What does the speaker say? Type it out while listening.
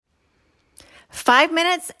5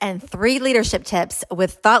 minutes and 3 leadership tips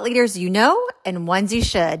with thought leaders you know and ones you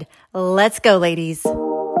should. Let's go, ladies.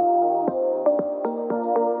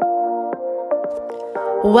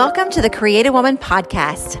 Welcome to the Creative Woman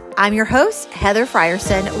Podcast. I'm your host, Heather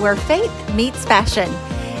Frierson, where faith meets fashion.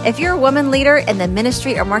 If you're a woman leader in the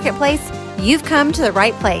ministry or marketplace, you've come to the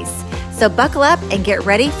right place. So buckle up and get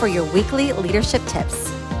ready for your weekly leadership tips.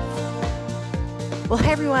 Well,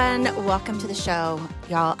 hey everyone, welcome to the show.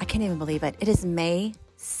 Y'all, I can't even believe it. It is May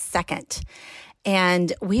 2nd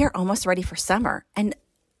and we are almost ready for summer. And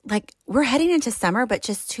we're heading into summer, but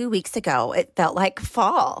just 2 weeks ago, it felt like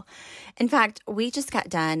fall. In fact, we just got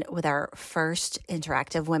done with our first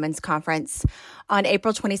interactive women's conference on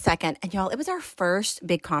April 22nd. And y'all, it was our first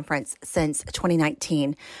big conference since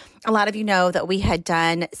 2019. A lot of you know that we had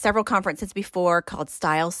done several conferences before called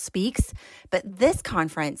Style Speaks, but this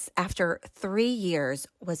conference, after 3 years,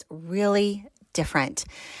 was really different.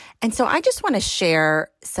 And so I just want to share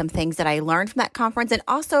some things that I learned from that conference and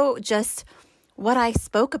also just what I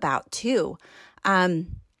spoke about too.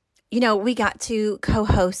 We got to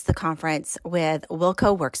co-host the conference with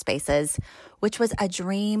Wilco Workspaces, which was a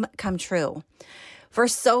dream come true. For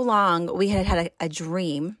so long, we had had a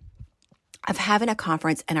dream of having a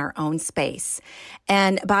conference in our own space.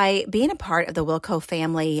 And by being a part of the Wilco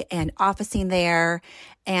family and officing there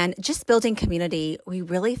and just building community, we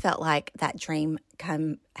really felt like that dream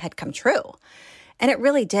had come true. And it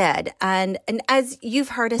really did. And as you've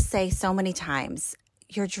heard us say so many times,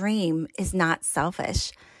 your dream is not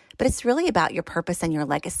selfish, but it's really about your purpose and your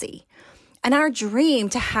legacy. And our dream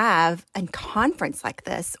to have a conference like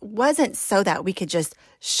this wasn't so that we could just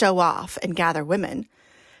show off and gather women,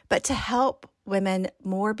 but to help women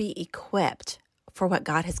more be equipped for what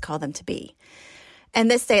God has called them to be.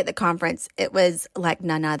 And this day at the conference, it was like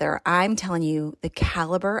none other. I'm telling you, the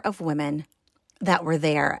caliber of women that were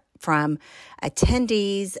there, from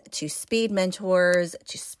attendees to speed mentors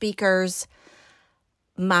to speakers,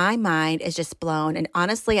 my mind is just blown. And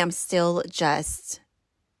honestly, I'm still just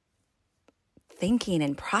thinking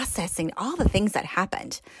and processing all the things that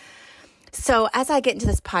happened. So as I get into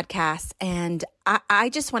this podcast, and I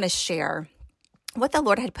just want to share what the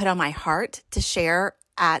Lord had put on my heart to share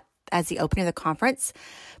as the opening of the conference,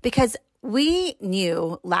 because we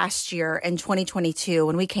knew last year in 2022,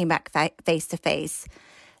 when we came back face to face,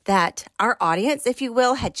 that our audience, if you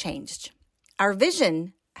will, had changed. Our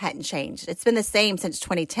vision hadn't changed. It's been the same since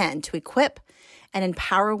 2010, to equip and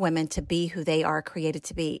empower women to be who they are created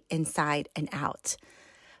to be inside and out.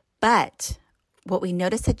 But what we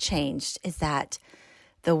noticed had changed is that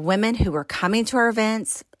the women who were coming to our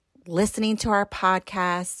events, listening to our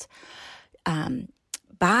podcast,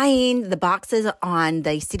 buying the boxes on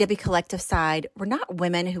the CW Collective side were not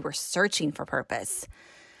women who were searching for purpose,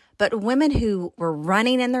 but women who were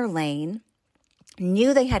running in their lane,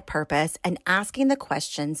 knew they had purpose, and asking the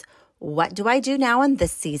questions, what do I do now in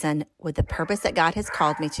this season with the purpose that God has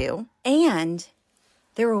called me to? And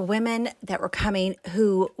there were women that were coming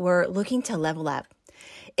who were looking to level up.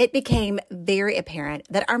 It became very apparent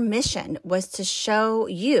that our mission was to show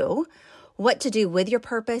you what to do with your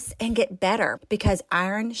purpose and get better, because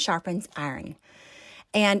iron sharpens iron.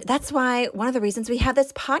 And that's why one of the reasons we have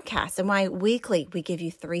this podcast and why weekly we give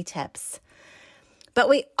you 3 tips. But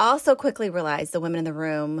we also quickly realized the women in the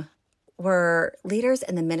room were leaders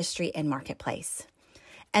in the ministry and marketplace,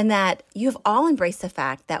 and that you've all embraced the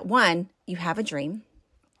fact that, one, you have a dream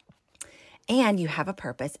and you have a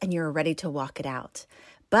purpose and you're ready to walk it out.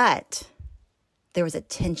 But there was a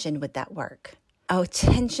tension with that work. A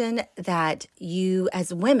tension that you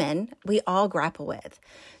as women, we all grapple with.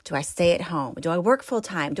 Do I stay at home? Do I work full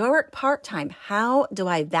time? Do I work part time? How do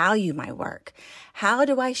I value my work? How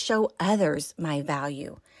do I show others my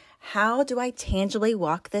value? How do I tangibly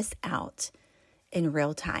walk this out in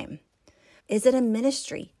real time? Is it a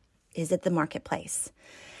ministry? Is it the marketplace?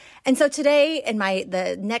 And so today, in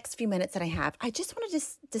the next few minutes that I have, I just want to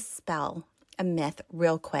dispel a myth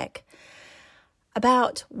real quick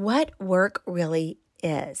about what work really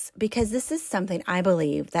is, because this is something I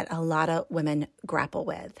believe that a lot of women grapple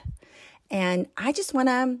with. And I just want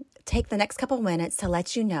to take the next couple minutes to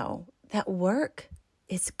let you know that work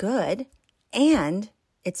is good and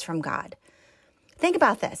it's from God. Think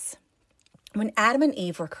about this. When Adam and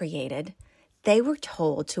Eve were created, they were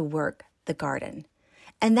told to work the garden.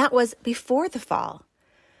 And that was before the fall.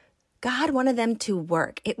 God wanted them to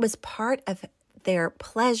work. It was part of their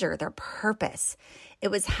pleasure, their purpose. It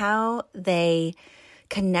was how they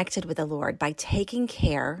connected with the Lord, by taking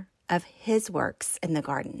care of his works in the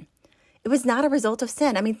garden. It was not a result of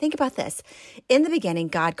sin. I mean, think about this. In the beginning,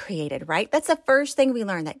 God created, right? That's the first thing we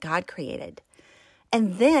learn, that God created.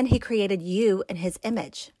 And then he created you in his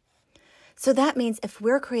image. So that means if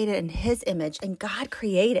we're created in his image and God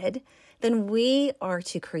created, then we are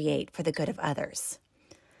to create for the good of others.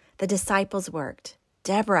 The disciples worked.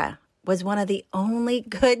 Deborah was one of the only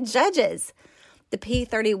good judges. The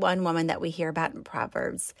P31 woman that we hear about in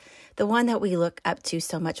Proverbs, the one that we look up to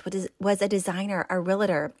so much, was a designer, a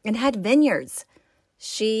realtor, and had vineyards.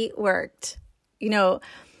 She worked.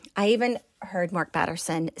 I even heard Mark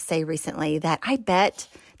Batterson say recently that I bet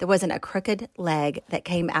there wasn't a crooked leg that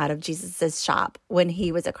came out of Jesus's shop when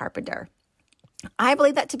he was a carpenter. I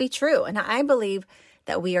believe that to be true, and I believe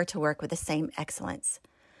that we are to work with the same excellence.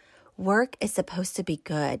 Work is supposed to be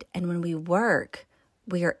good, and when we work,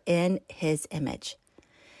 we are in his image.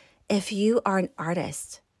 If you are an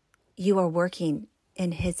artist, you are working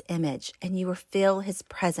in his image, and you will feel his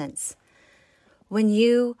presence. When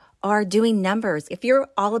you are doing numbers, if you're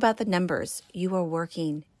all about the numbers, you are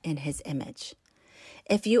working in his image.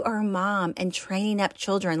 If you are a mom and training up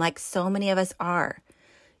children like so many of us are,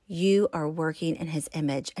 you are working in his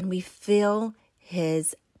image, and we feel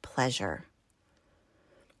his pleasure.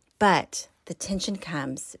 But the tension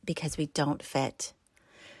comes because we don't fit.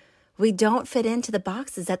 We don't fit into the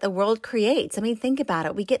boxes that the world creates. I mean, think about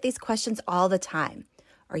it. We get these questions all the time.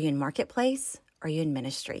 Are you in marketplace? Are you in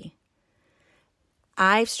ministry?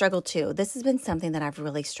 I've struggled too. This has been something that I've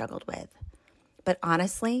really struggled with. But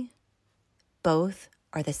honestly, both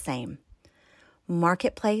are the same.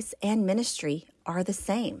 Marketplace and ministry are the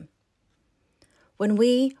same. When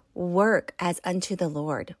we work as unto the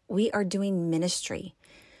Lord, we are doing ministry,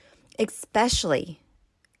 especially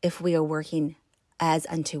if we are working as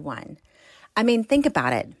unto one. I mean, think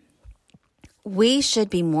about it. We should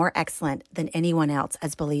be more excellent than anyone else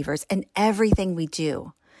as believers in everything we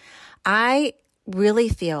do. I really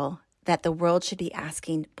feel that the world should be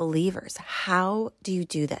asking believers, how do you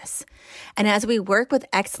do this? And as we work with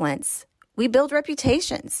excellence, we build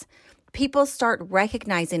reputations. People start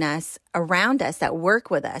recognizing us around us that work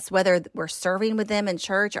with us, whether we're serving with them in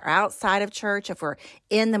church or outside of church, if we're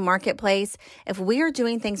in the marketplace. If we are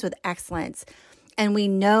doing things with excellence and we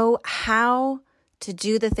know how to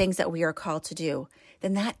do the things that we are called to do,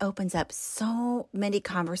 then that opens up so many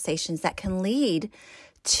conversations that can lead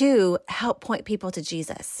to help point people to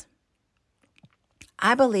Jesus.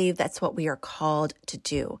 I believe that's what we are called to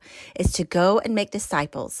do, is to go and make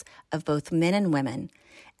disciples of both men and women.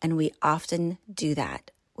 And we often do that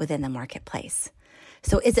within the marketplace.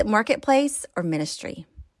 So is it marketplace or ministry?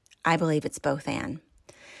 I believe it's both and.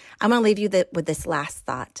 I'm going to leave you with this last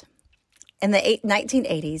thought. In the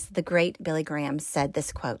 1980s, the great Billy Graham said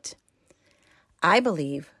this quote, I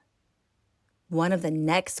believe one of the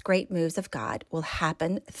next great moves of God will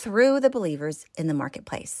happen through the believers in the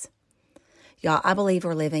marketplace. Y'all, I believe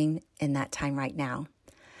we're living in that time right now.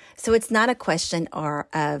 So it's not a question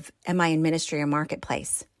of am I in ministry or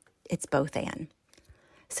marketplace? It's both and.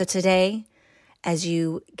 So today, as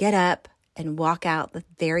you get up and walk out the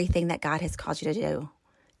very thing that God has called you to do,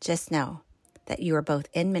 just know that you are both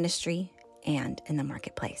in ministry and in the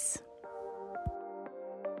marketplace.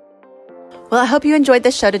 Well, I hope you enjoyed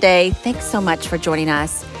the show today. Thanks so much for joining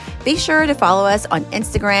us. Be sure to follow us on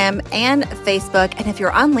Instagram and Facebook. And if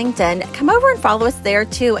you're on LinkedIn, come over and follow us there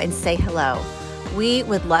too and say hello. We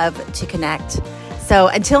would love to connect. So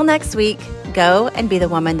until next week, go and be the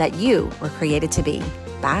woman that you were created to be.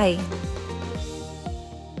 Bye.